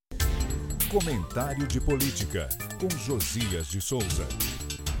Comentário de Política, com Josias de Souza.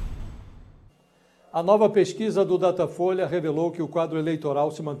 A nova pesquisa do Datafolha revelou que o quadro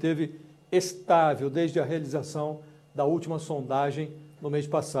eleitoral se manteve estável desde a realização da última sondagem no mês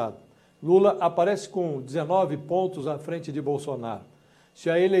passado. Lula aparece com 19 pontos à frente de Bolsonaro. Se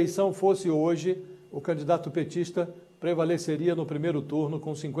a eleição fosse hoje, o candidato petista prevaleceria no primeiro turno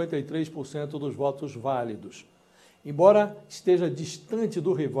com 53% dos votos válidos. Embora esteja distante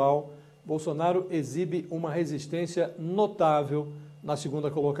do rival, Bolsonaro exibe uma resistência notável na segunda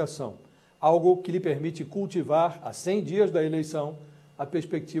colocação, algo que lhe permite cultivar, a 100 dias da eleição, a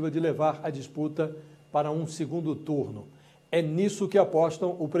perspectiva de levar a disputa para um segundo turno. É nisso que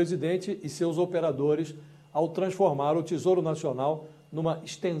apostam o presidente e seus operadores ao transformar o Tesouro Nacional numa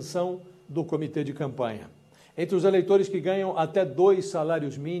extensão do comitê de campanha. Entre os eleitores que ganham até 2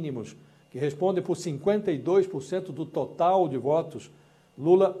 salários mínimos, que respondem por 52% do total de votos,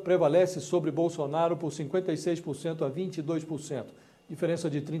 Lula prevalece sobre Bolsonaro por 56% a 22%, diferença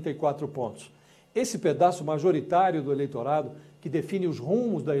de 34 pontos. Esse pedaço majoritário do eleitorado, que define os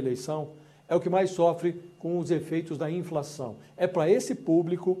rumos da eleição, é o que mais sofre com os efeitos da inflação. É para esse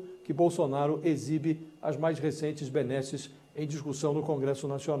público que Bolsonaro exibe as mais recentes benesses em discussão no Congresso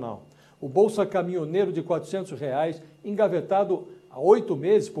Nacional. O Bolsa Caminhoneiro de R$ 400, engavetado há 8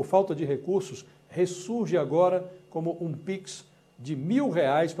 meses por falta de recursos, ressurge agora como um Pix de R$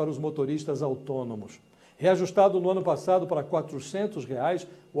 1.000 para os motoristas autônomos. Reajustado no ano passado para R$ 400,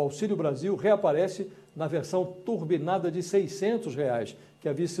 o Auxílio Brasil reaparece na versão turbinada de R$ 600, que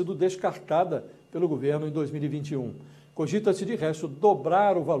havia sido descartada pelo governo em 2021. Cogita-se, de resto,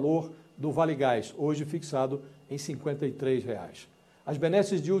 dobrar o valor do Vale Gás, hoje fixado em R$ 53. As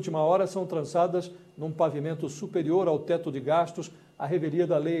benesses de última hora são trançadas num pavimento superior ao teto de gastos, à revelia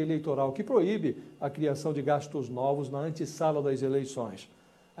da lei eleitoral, que proíbe a criação de gastos novos na antessala das eleições.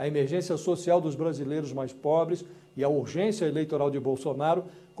 A emergência social dos brasileiros mais pobres e a urgência eleitoral de Bolsonaro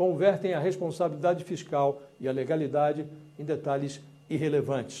convertem a responsabilidade fiscal e a legalidade em detalhes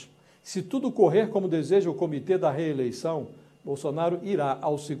irrelevantes. Se tudo correr como deseja o comitê da reeleição, Bolsonaro irá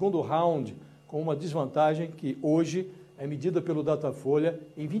ao segundo round com uma desvantagem que hoje é medida pelo Datafolha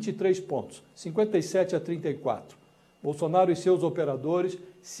em 23 pontos, 57 a 34. Bolsonaro e seus operadores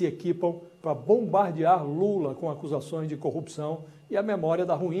se equipam para bombardear Lula com acusações de corrupção e a memória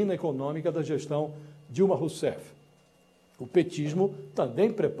da ruína econômica da gestão Dilma Rousseff. O petismo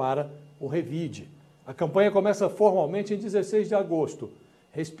também prepara o revide. A campanha começa formalmente em 16 de agosto.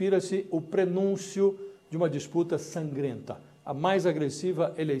 Respira-se o prenúncio de uma disputa sangrenta, a mais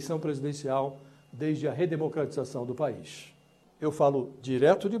agressiva eleição presidencial desde a redemocratização do país. Eu falo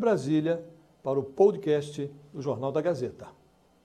direto de Brasília para o podcast do Jornal da Gazeta.